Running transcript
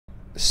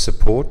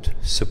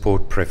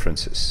support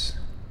preferences.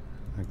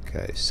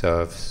 Okay,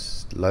 so I've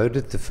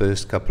loaded the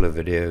first couple of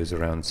videos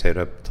around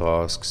setup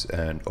tasks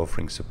and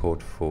offering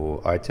support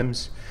for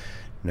items.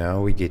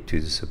 Now we get to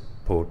the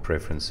support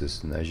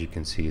preferences, and as you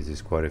can see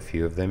there's quite a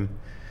few of them.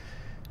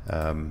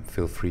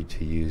 Feel free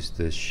to use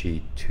this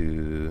sheet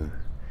to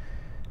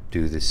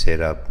do the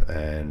setup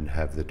and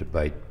have the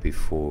debate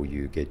before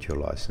you get your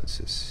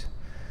licenses.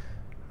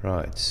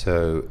 Right,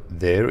 so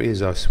there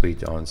is our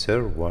suite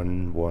answer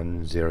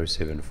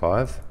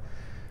 11075,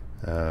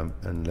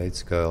 and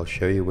let's go. I'll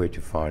show you where to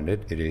find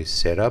it. It is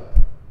setup,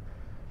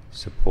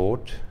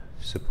 support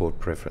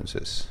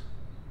preferences.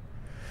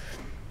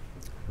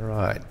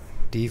 Right,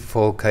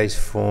 default case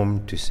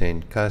form to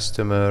send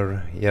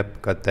customer.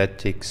 Yep, got that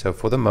tick. So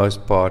for the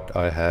most part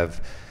I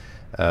have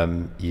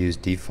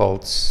used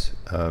defaults.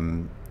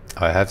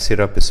 I have set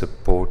up a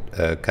support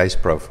case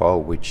profile,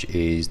 which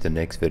is the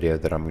next video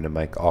that I'm going to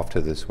make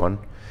after this one.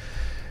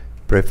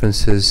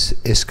 Preferences,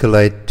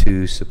 escalate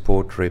to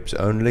support reps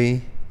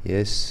only.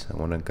 Yes, I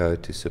want to go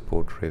to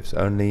support reps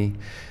only.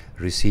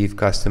 Receive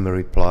customer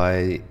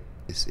reply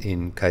is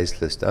in case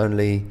list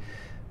only.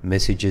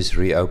 Messages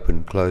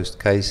reopen closed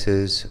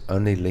cases.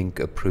 Only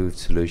link approved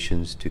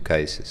solutions to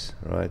cases.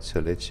 Right, so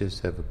let's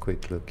just have a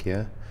quick look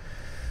here.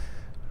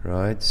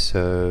 Right,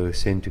 so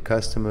send to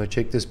customer.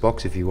 Check this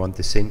box if you want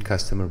the send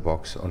customer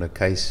box on a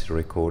case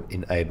record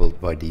enabled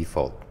by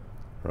default.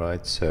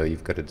 Right, so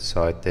you've got to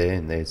decide there,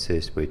 and there it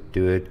says where to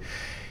do it.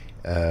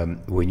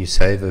 When you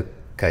save a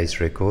case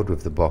record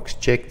with the box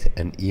checked,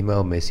 an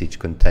email message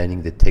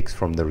containing the text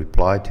from the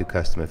reply to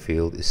customer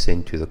field is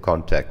sent to the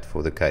contact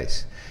for the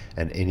case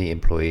and any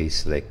employee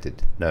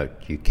selected. Note,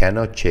 you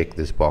cannot check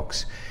this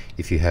box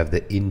if you have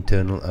the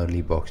internal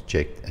only box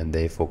checked, and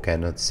therefore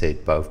cannot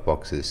set both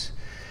boxes.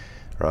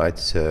 Right,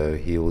 so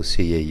you will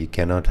see here you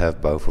cannot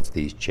have both of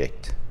these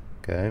checked.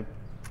 Okay.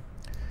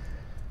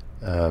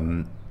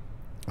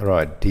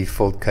 Right,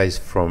 default case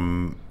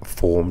from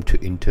form to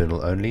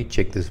internal only.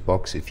 Check this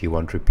box if you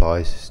want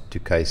replies to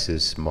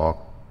cases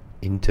marked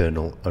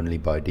internal only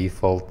by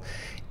default.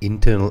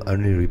 Internal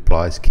only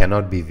replies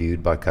cannot be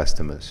viewed by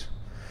customers.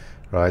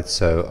 Right,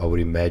 so I would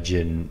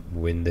imagine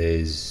when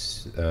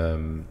there's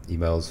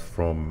emails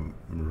from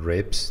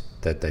reps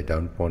that they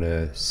don't want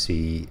to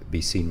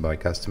be seen by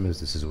customers,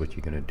 this is what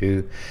you're going to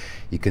do.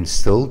 You can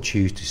still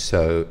choose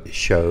to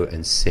show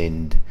and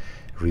send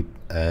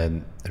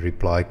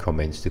reply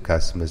comments to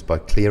customers by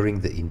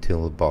clearing the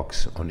internal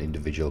box on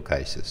individual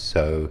cases.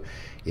 So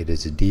it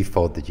is a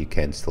default that you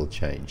can still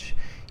change.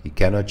 You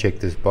cannot check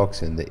this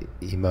box in the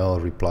email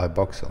reply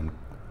box on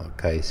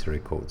case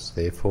records.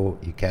 Therefore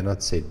you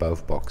cannot set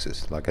both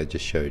boxes like I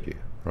just showed you.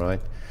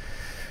 Right,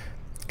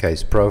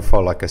 case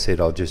profile, like I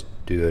said, I'll just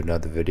do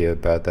another video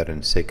about that in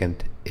a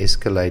second.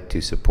 Escalate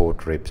to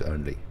support reps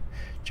only.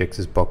 Check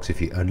this box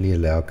if you only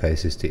allow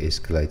cases to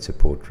escalate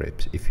support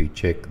reps. If you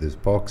check this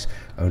box,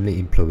 only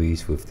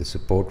employees with the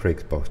support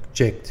reps box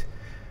checked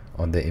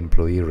on the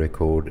employee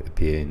record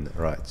appear in.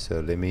 Right, so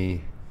let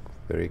me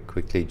very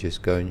quickly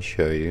just go and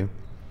show you.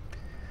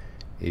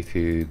 If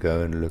you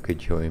go and look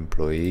at your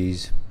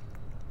employees,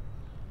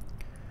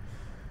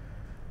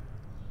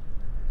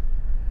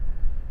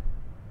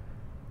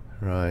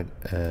 right,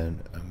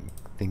 and I'm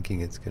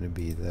thinking it's going to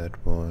be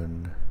that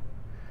one,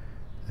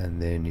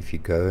 and then if you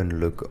go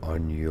and look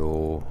on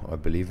your, I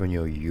believe on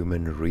your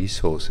human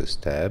resources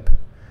tab,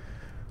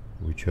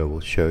 which I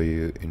will show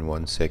you in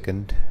 1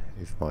 second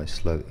if my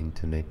slow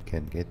internet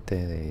can get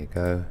there. There you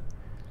go.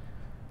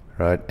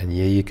 Right, and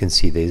here you can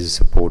see there's a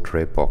support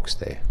rep box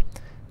there.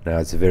 Now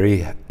it's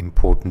very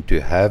important to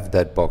have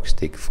that box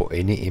tick for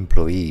any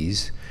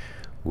employees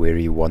where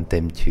you want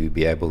them to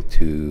be able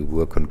to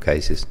work on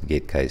cases and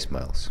get case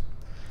mails.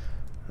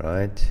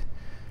 Right,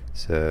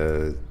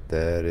 so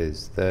that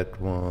is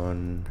that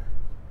one.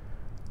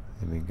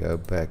 Let me go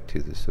back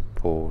to the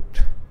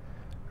support.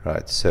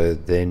 Right, so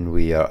then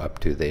we are up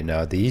to there.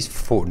 Now these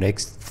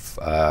next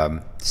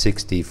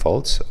 6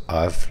 defaults,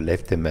 I've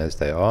left them as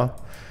they are.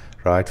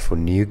 Right, for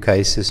new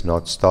cases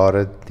not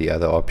started, the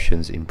other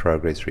options in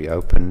progress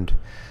reopened.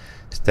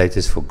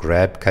 Status for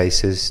grab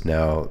cases.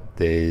 Now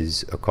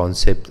there's a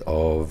concept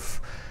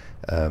of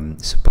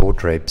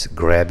support reps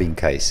grabbing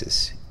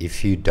cases.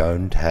 If you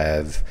don't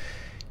have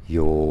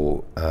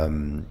your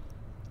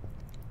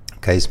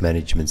case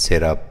management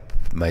set up,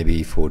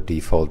 maybe for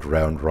default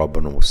round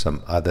robin or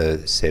some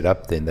other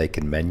setup, then they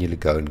can manually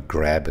go and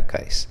grab a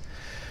case.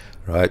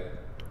 Right,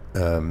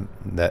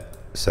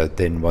 so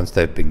then once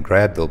they've been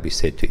grabbed, they'll be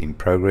set to in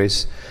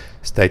progress.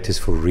 Status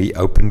for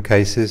reopen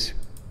cases.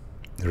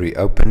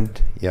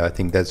 Reopened, yeah, I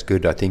think that's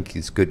good. I think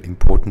it's good,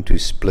 important to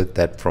split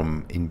that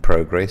from in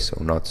progress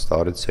or not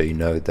started, so you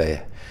know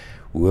they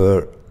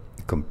were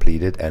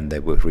completed and they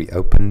were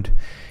reopened.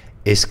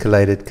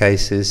 Escalated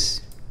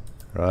cases,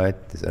 right,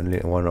 there's only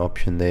one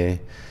option there.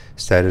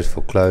 Status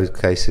for closed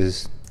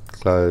cases,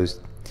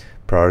 closed.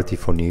 Priority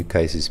for new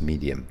cases,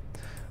 medium.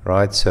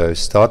 Right, so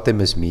start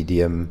them as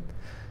medium,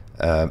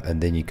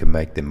 and then you can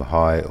make them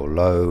high or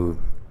low.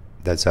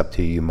 that's up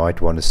to you. You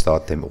might want to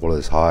start them all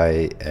as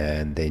high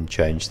and then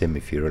change them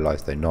if you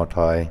realize they're not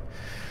high.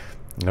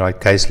 Right,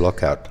 case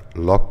lockout.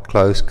 Lock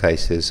close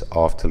cases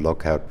after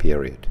lockout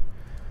period.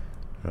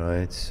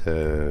 Right,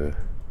 so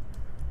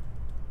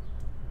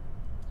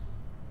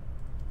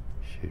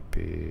should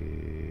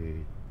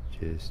be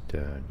just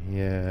down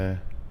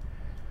here.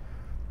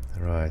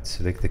 Right,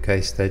 select the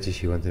case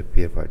status you want to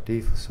appear by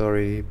default.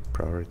 Sorry,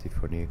 priority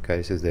for new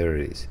cases. There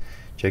it is.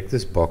 Check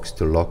this box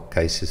to lock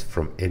cases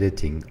from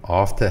editing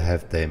after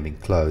have them been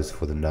closed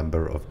for the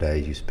number of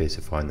days you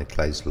specify in the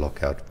case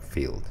lockout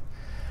field.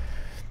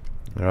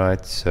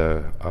 Right,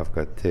 so I've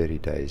got 30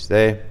 days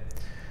there.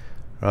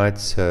 Right,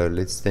 so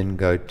let's then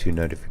go to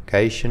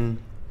notification.